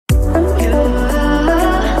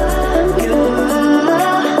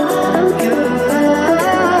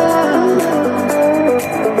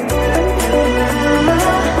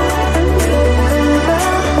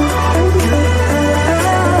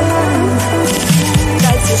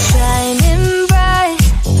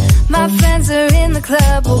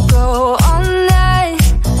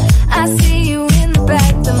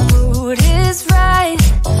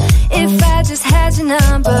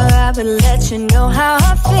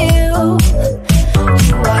you.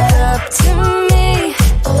 You walked up to me,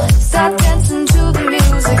 start dancing to the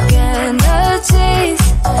music and the chase,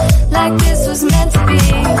 like this was meant to be.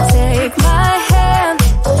 Take my hand,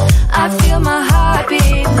 I feel my heart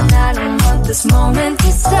beat, and I don't want this moment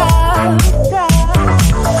to stop.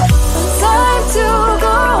 Time to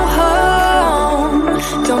go home,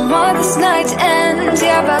 don't want this night to end.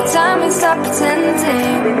 Yeah, about time we stop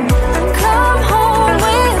pretending. Come home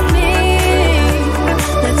with me,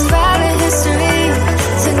 let's write a history.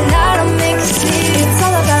 Tonight I'll make you see. It's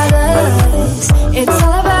all about us, it's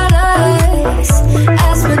all about us.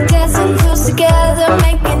 As we're dancing close together,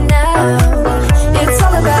 making out. It's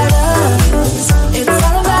all about us, it's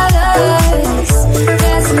all about us.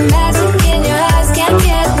 There's some magic in your eyes, can't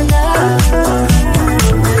get enough.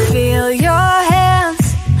 Feel your hands,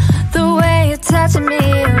 the way you're touching me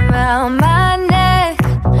around my neck.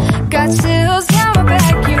 Got chills down my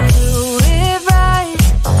back, you do it right.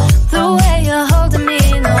 The way you're holding me,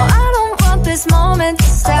 no, I don't want this moment to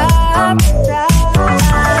stop.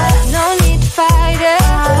 No need to fight it,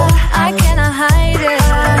 I cannot hide it.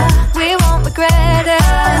 We won't regret it,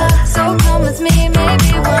 so come with me.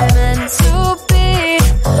 Maybe we're meant to be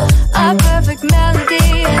a perfect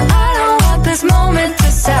melody, and I don't want this moment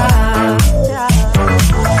to stop.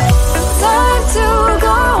 Time to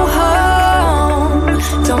go home,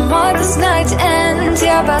 don't want this night to end.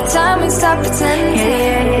 Yeah, about time we stop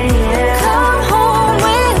pretending. Come home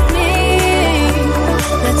with me,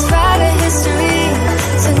 let's write a history.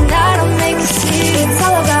 Tonight I'll make you see. It's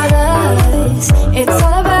all about us, it's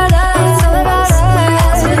all about us. It's all about us.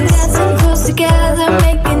 As we're dancing close together,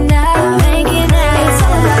 making out, making out. It's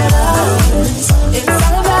all about us, it's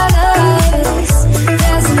all about us.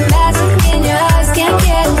 There's some magic in your eyes, can't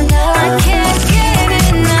get enough. I can't get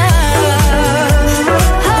enough.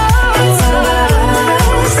 Oh, it's all about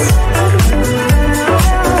us,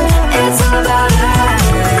 it's all about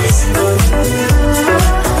us.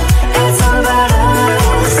 It's all about us,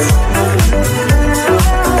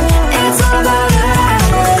 it's all about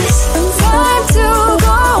us. Time to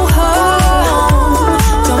go home,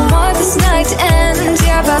 don't want this night to end.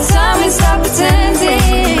 Yeah, about time we stop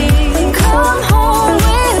pretending. Come home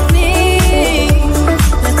with me,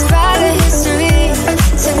 let's write a history.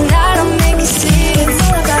 Tonight I'll make you see. It's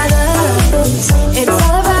all about us, it's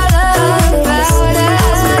all about us. As we're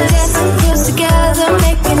dancing close together,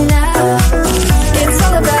 making out. It's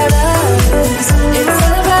all about us, it's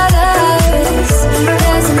all about us.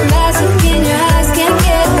 There's a magic in your eyes, can't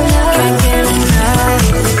get enough, can't get enough.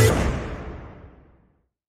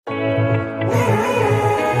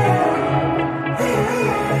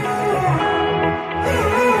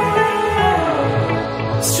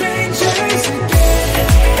 Strangers again.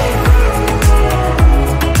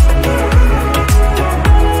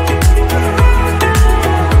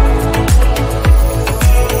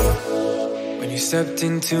 When you stepped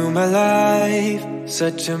into my life,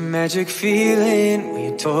 such a magic feeling when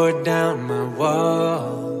you tore down my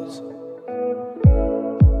walls.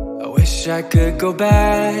 I wish I could go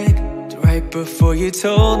back to right before you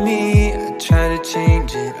told me I'd try to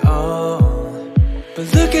change it all.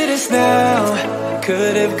 But look at us now,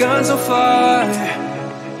 could have gone so far.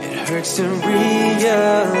 It hurts to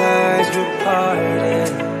realize we're parted.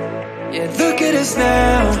 Yeah, look at us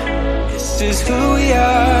now, this is who we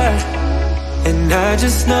are. And I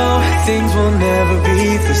just know things will never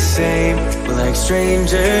be the same. We're like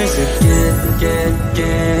strangers again, again,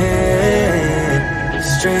 again.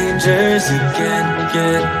 Strangers again,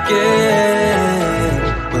 again, again.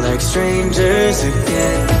 We're like strangers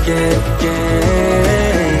again, again,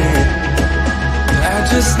 again. I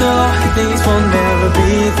just know things will never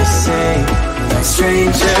be the same. We're like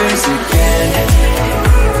strangers again.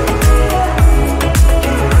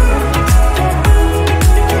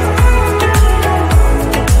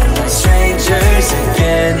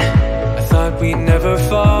 Again, I thought we'd never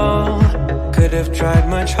fall. Could have tried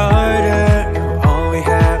much harder. Now all we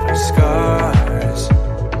have are scars.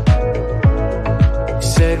 You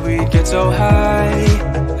said we'd get so high,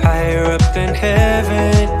 higher up than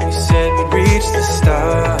heaven. You said we'd reach the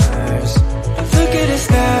stars. But look at us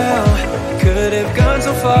now, could have gone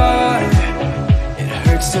so far. It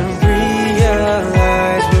hurts to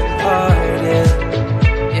realize we're parted.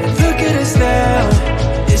 Yeah, look at us now,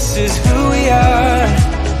 this is who we are.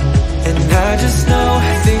 And I just know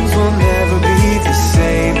things will never be the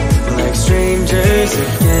same. We're like strangers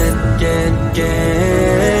again, again,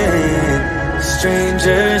 again.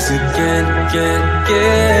 Strangers again, again,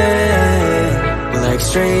 again. We're like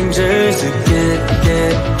strangers again,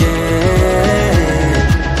 again, again.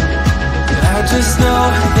 I just know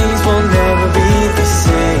things will never be the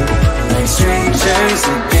same. We're like strangers strangers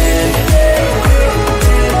again.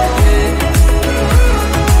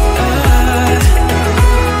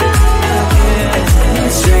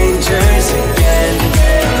 Strangers again.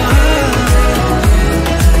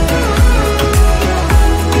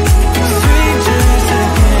 Strangers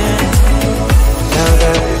again. Now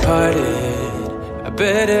that we parted, I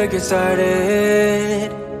better get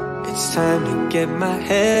started. It's time to get my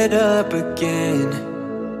head up again.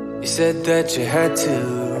 You said that you had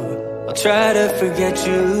to, I'll try to forget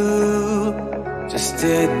you. Just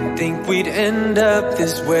didn't think we'd end up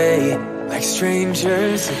this way, like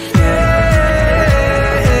strangers again.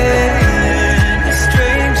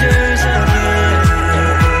 Strangers again.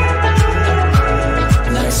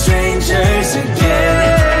 Like strangers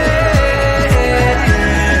again.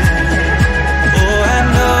 Oh, I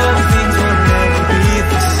know things will never be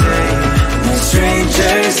the same, like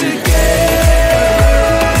strangers again.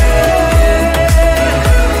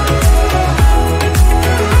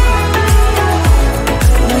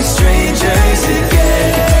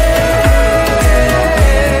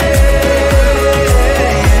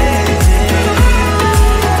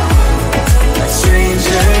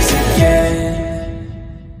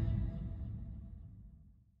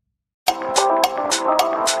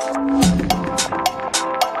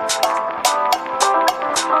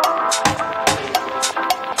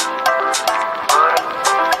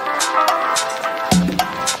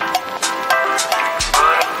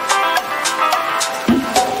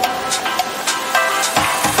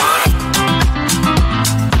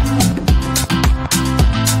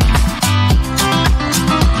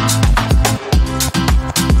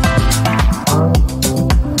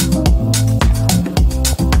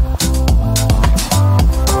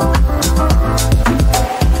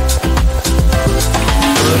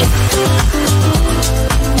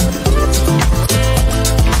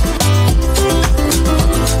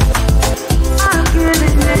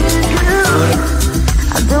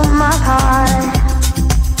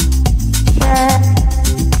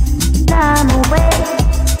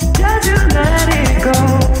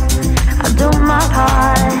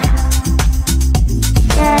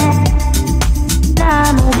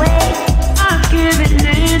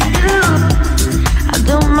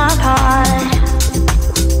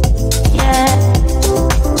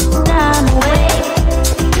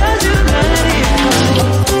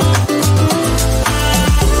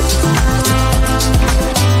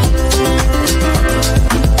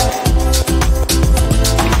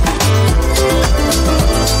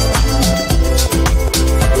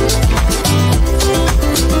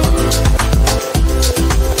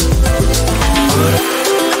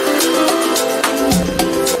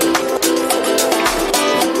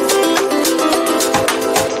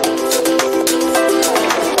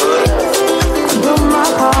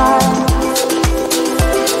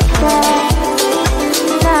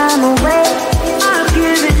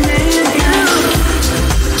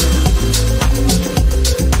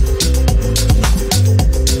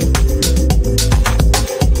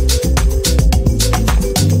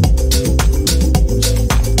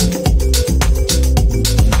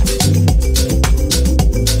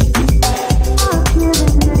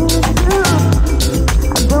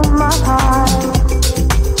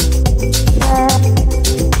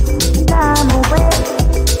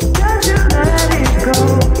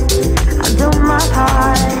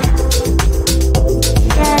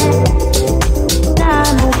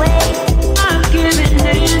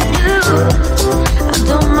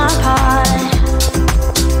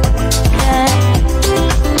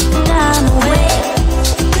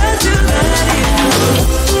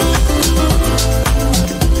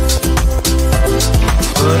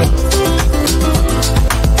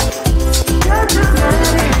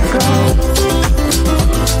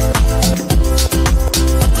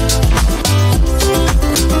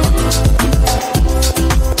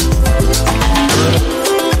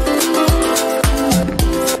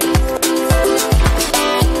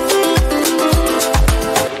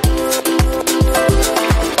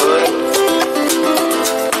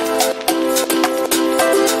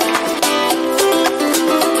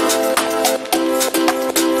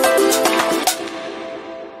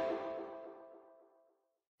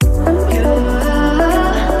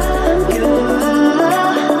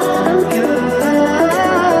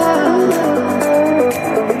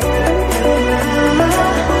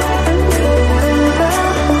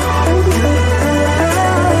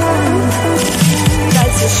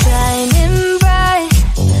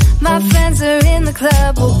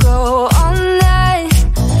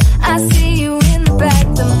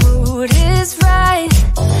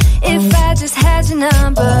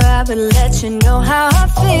 I would let you know how I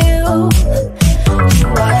feel. You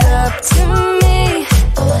walk up to me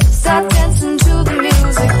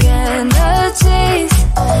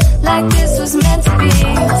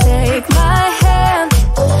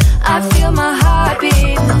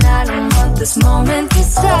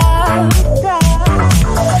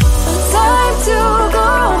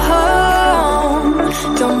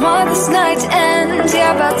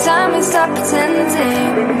Yeah, about time we stop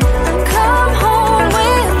pretending. Come home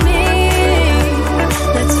with me.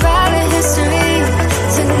 Let's write a history.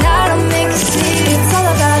 Tonight I'll make you see. It's all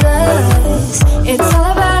about us. It's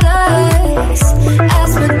all about us.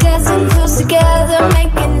 As we're dancing close together,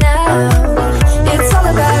 making out. It's all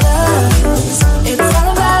about us. It's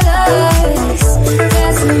all about us.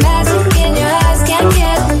 There's some magic in your eyes, can't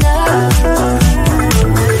get enough.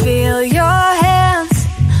 Feel your hands,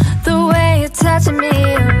 the way you're touching me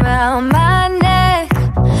around my neck.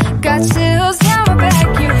 Got chills down my back,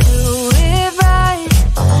 you do it right.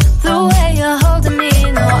 The way you're holding me,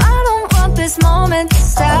 no, I don't want this moment to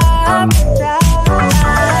stop.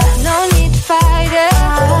 No need to fight it,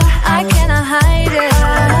 I cannot hide it.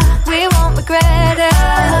 We won't regret it,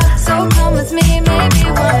 so come with me, maybe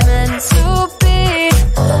we're meant to be.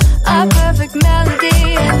 A perfect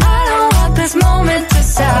melody, and I don't want this moment to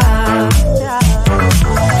stop.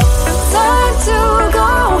 Time to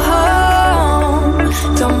go home,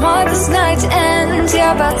 don't want this night to end.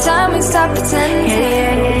 Yeah, about time we stop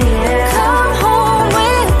pretending. Come home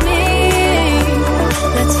with me.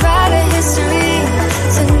 Let's write a history.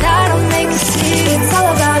 Tonight I'll make you see. It's all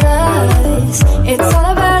about us. It's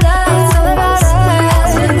all about us. It's all about us.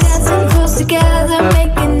 As we're dancing close together,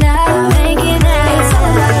 making out, making out. It's all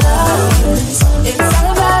about us. It's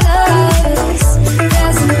all about us.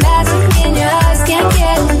 There's some magic in your eyes, can't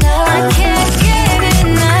get enough. I can't get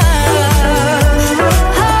enough.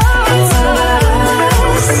 Oh, it's all about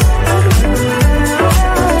us.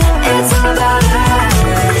 It's all about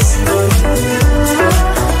us.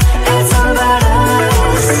 It's all about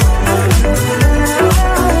us.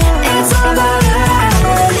 It's all about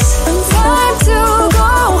us. Time to go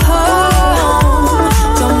home.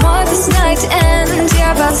 Don't want this night to end.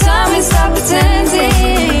 Yeah, about time we stop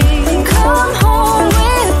pretending. Come home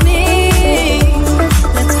with me.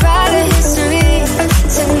 Let's write a history.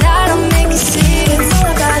 Tonight I'll make you see. It's all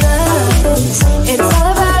about us. It's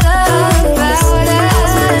all about us. As we're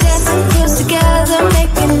dancing close together,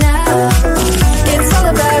 making out. It's all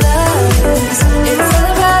about us. It's all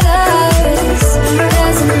about us.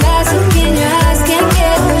 There's a magic in your eyes, can't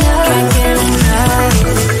get enough. Can't get enough.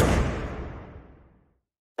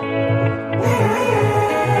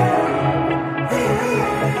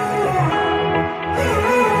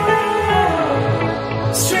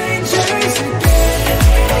 Strangers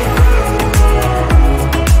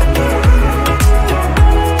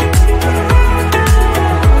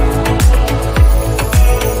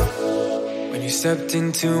when you stepped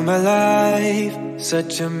into my life,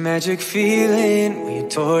 such a magic feeling when you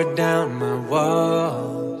tore down my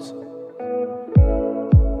walls.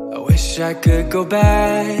 I wish I could go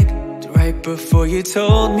back to right before you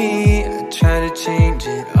told me I'd try to change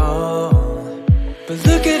it all. But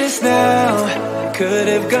look at us now, could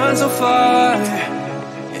have gone so far.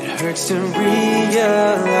 It hurts to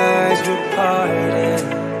realize we're parted.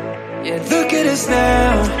 Yeah, look at us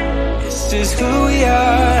now, this is who we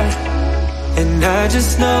are. And I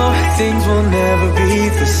just know things will never be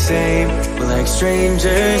the same. We're like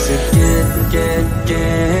strangers again, again,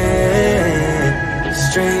 again.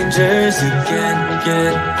 Strangers again,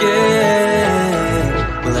 again,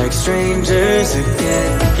 again. We're like strangers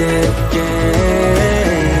again, again,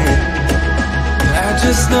 again. I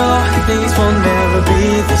just know things will never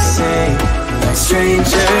be the same. We're like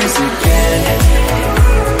strangers again.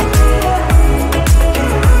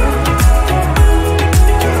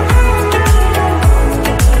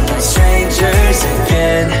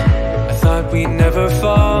 Again, I thought we'd never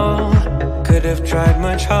fall. Could have tried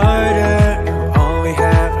much harder. All we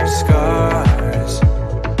have are scars.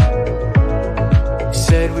 You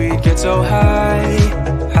said we'd get so high,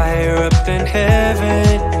 higher up than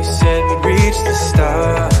heaven. You said we'd reach the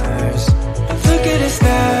stars. But look at us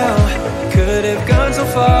now, could have gone so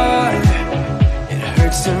far. It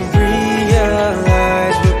hurts to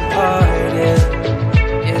realize we're parted.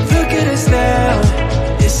 Yeah, look at us now,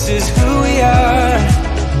 this is who we are.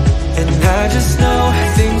 And I just know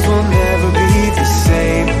things will never be the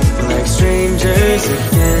same. We're like strangers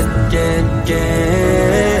again, again,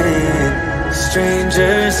 again.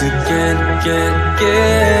 Strangers again, again,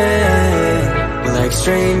 again. We're like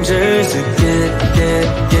strangers again, again,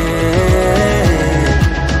 again.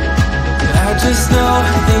 I just know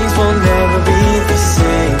things will never be the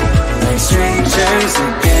same. We're like strangers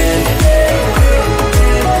again.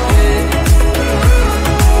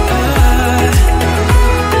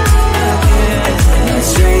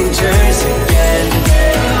 Strangers again.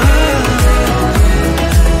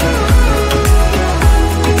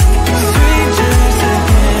 Strangers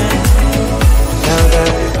again. Now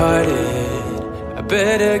that we parted, I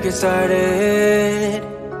better get started.